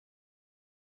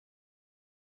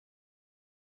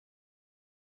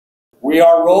We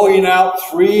are rolling out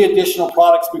 3 additional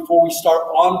products before we start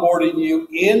onboarding you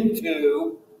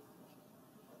into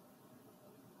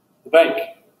the bank.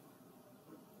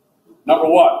 Number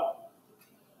 1,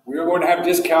 we are going to have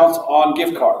discounts on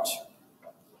gift cards.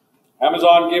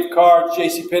 Amazon gift cards,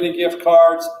 JCPenney gift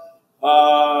cards,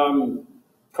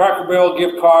 Cracker Barrel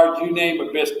gift cards, you name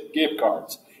it, gift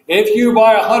cards. If you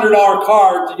buy $100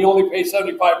 cards and you only pay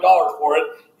 $75 for it,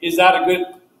 is that a good,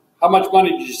 how much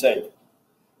money did you save?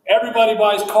 Everybody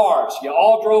buys cars. You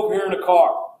all drove here in a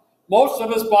car. Most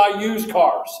of us buy used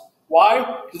cars.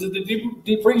 Why? Because of the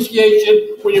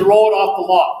depreciation when you roll it off the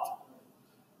lot.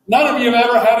 None of you have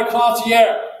ever had a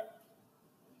concierge.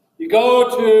 You go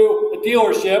to a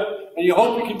dealership and you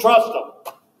hope you can trust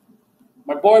them.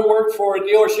 My boy worked for a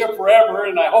dealership forever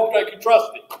and I hoped I could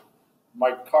trust him.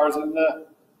 My car's in the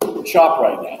shop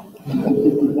right now.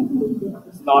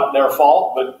 It's not their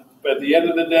fault, but at the end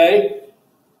of the day,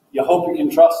 you hope you can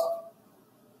trust them.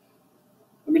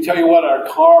 Let me tell you what our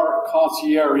car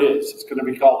concierge is. It's going to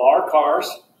be called Our Cars.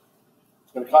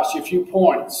 It's going to cost you a few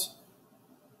points.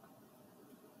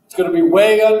 It's going to be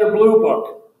way under Blue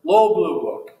Book, low Blue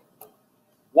Book.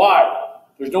 Why?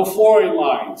 There's no flooring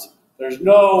lines. There's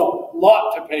no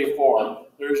lot to pay for.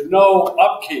 There's no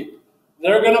upkeep.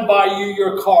 They're going to buy you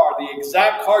your car, the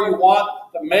exact car you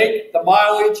want, the make, the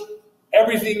mileage,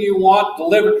 everything you want,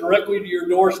 delivered directly to your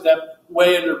doorstep,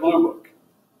 way under Blue Book.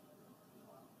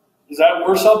 Is that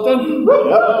worth something?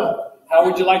 Yeah. How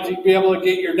would you like to be able to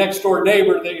get your next door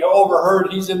neighbor that you overheard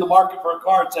he's in the market for a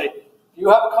car and say, do you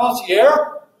have a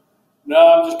concierge? No,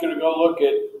 I'm just going to go look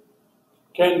at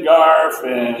Ken Garf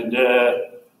and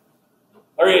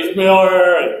Larry H.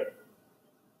 Miller. And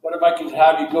what if I could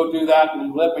have you go do that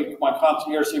and let me, my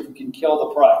concierge, see if we can kill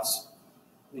the price?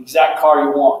 The exact car you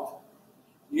want.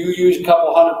 You use a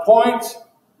couple hundred points.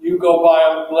 You go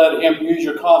by and let him use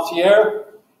your concierge,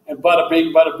 and bada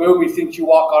bing, bada boom, he thinks you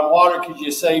walk on water because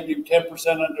you saved him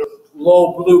 10% under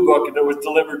low Blue Book, and it was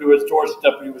delivered to his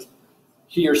doorstep, and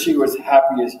he or she was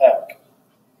happy as heck.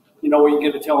 You know what you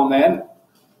get to tell him then?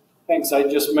 Thanks, I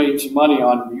just made some money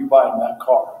on you buying that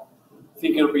car.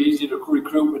 Think it'll be easy to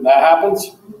recruit when that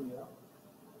happens?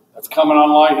 That's coming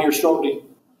online here shortly.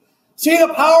 See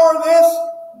the power of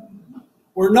this?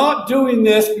 We're not doing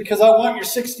this because I want your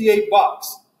 68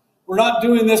 bucks. We're not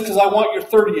doing this because I want your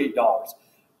 $38.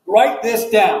 Write this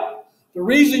down. The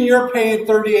reason you're paying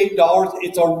 $38,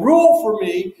 it's a rule for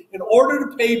me. In order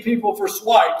to pay people for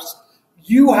swipes,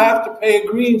 you have to pay a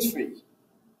greens fee.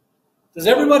 Does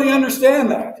everybody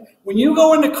understand that? When you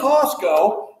go into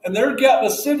Costco and they're getting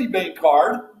a Citibank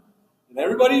card, and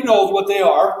everybody knows what they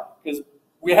are because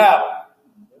we have them.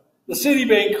 The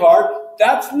Citibank card,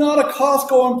 that's not a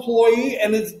Costco employee,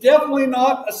 and it's definitely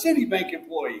not a Citibank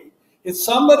employee. It's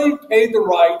somebody who paid the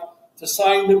right to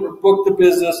sign or book the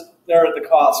business there at the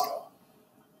Costco.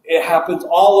 It happens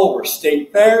all over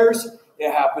state fairs.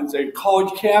 It happens in college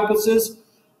campuses.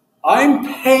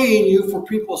 I'm paying you for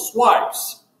people's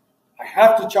swipes. I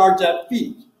have to charge that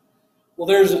fee. Well,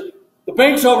 the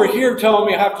bank's over here telling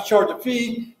me I have to charge a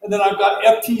fee, and then I've got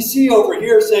FTC over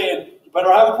here saying you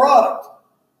better have a product,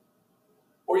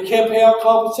 or you can't pay out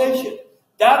compensation.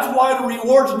 That's why the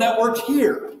rewards network's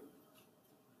here.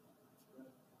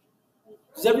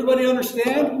 Does everybody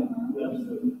understand?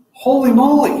 Holy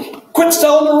moly. Quit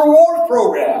selling the rewards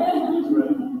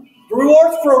program. The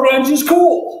rewards program is just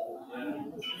cool.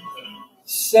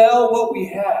 Sell what we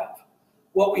have.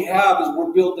 What we have is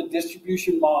we're building a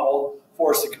distribution model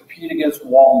for us to compete against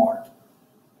Walmart.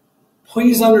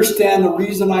 Please understand the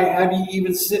reason I have you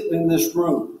even sitting in this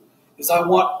room is I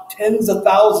want tens of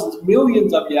thousands,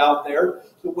 millions of you out there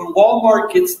so when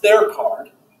Walmart gets their card,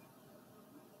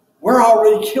 we're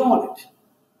already killing it.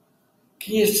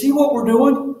 Can you see what we're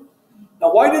doing?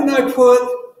 Now, why didn't I put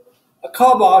a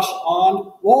kibosh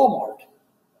on Walmart?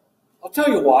 I'll tell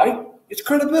you why. It's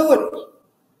credibility.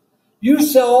 You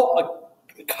sell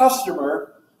a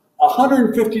customer a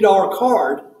 $150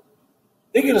 card,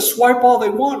 they get to swipe all they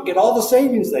want, get all the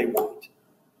savings they want.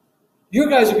 You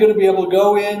guys are going to be able to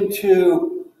go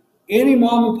into any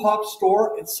mom and pop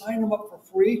store and sign them up for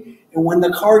free, and when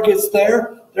the card gets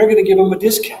there, they're going to give them a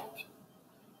discount.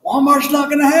 Walmart's not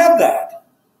going to have that.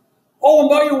 Oh, and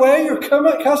by the way, your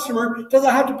customer doesn't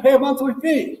have to pay a monthly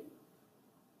fee.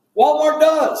 Walmart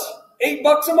does. $8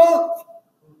 a month.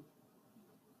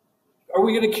 Are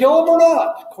we going to kill them or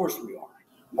not? Of course we are.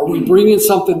 Are we bringing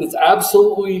something that's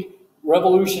absolutely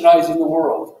revolutionizing the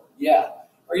world? Yeah.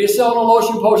 Are you selling a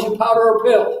lotion, potion, powder, or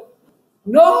pill?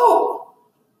 No.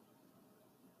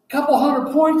 A couple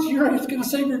hundred points, it's going to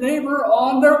save your neighbor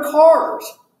on their cars.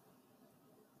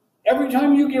 Every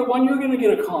time you get one, you're going to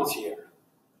get a concierge.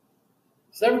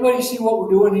 Does everybody see what we're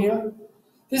doing here?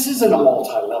 This isn't a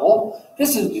multi-level.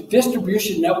 This is a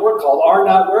distribution network called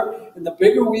Rnetwork, and the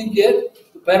bigger we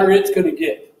get, the better it's going to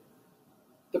get.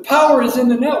 The power is in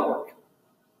the network.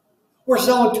 We're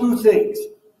selling two things.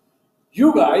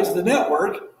 You guys, the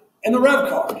network, and the rev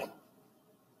card.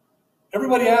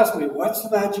 Everybody asks me, what's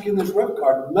the magic in this rev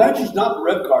card? The magic's not the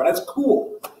rev card. That's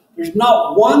cool. There's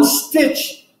not one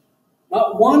stitch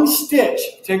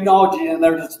technology in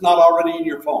there that's not already in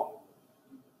your phone.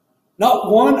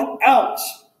 Not 1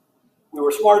 ounce. We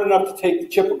were smart enough to take the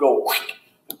chip and go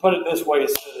and put it this way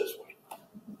instead of this way.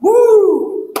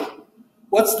 Woo!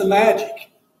 What's the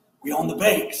magic? We own the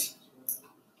banks.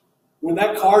 When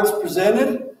that card's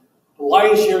presented, the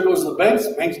lion's share goes to the banks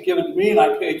give it to me, and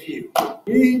I pay to you.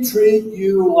 We treat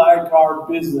you like our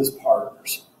business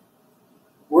partners.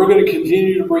 We're going to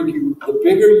continue to bring you, the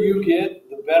bigger you get,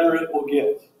 the better it will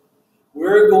get.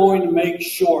 We're going to make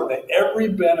sure that every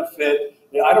benefit,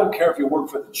 I don't care if you work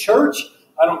for the church,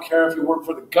 I don't care if you work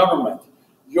for the government,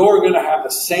 you're going to have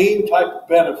the same type of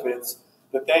benefits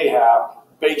that they have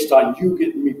based on you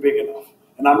getting me big enough.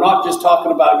 And I'm not just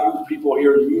talking about you people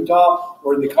here in Utah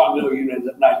or in the continental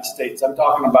United States. I'm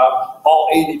talking about all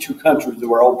 82 countries that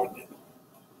we're open in.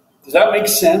 Does that make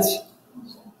sense?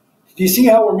 Do you see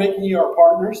how we're making you our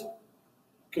partners?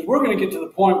 Because we're going to get to the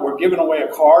point where giving away a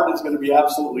card is going to be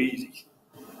absolutely easy.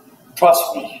 Trust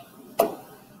me.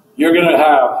 You're going to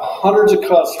have hundreds of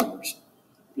customers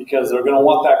because they're going to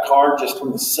want that card just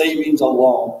from the savings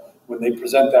alone when they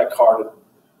present that card at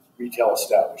retail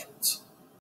establishments.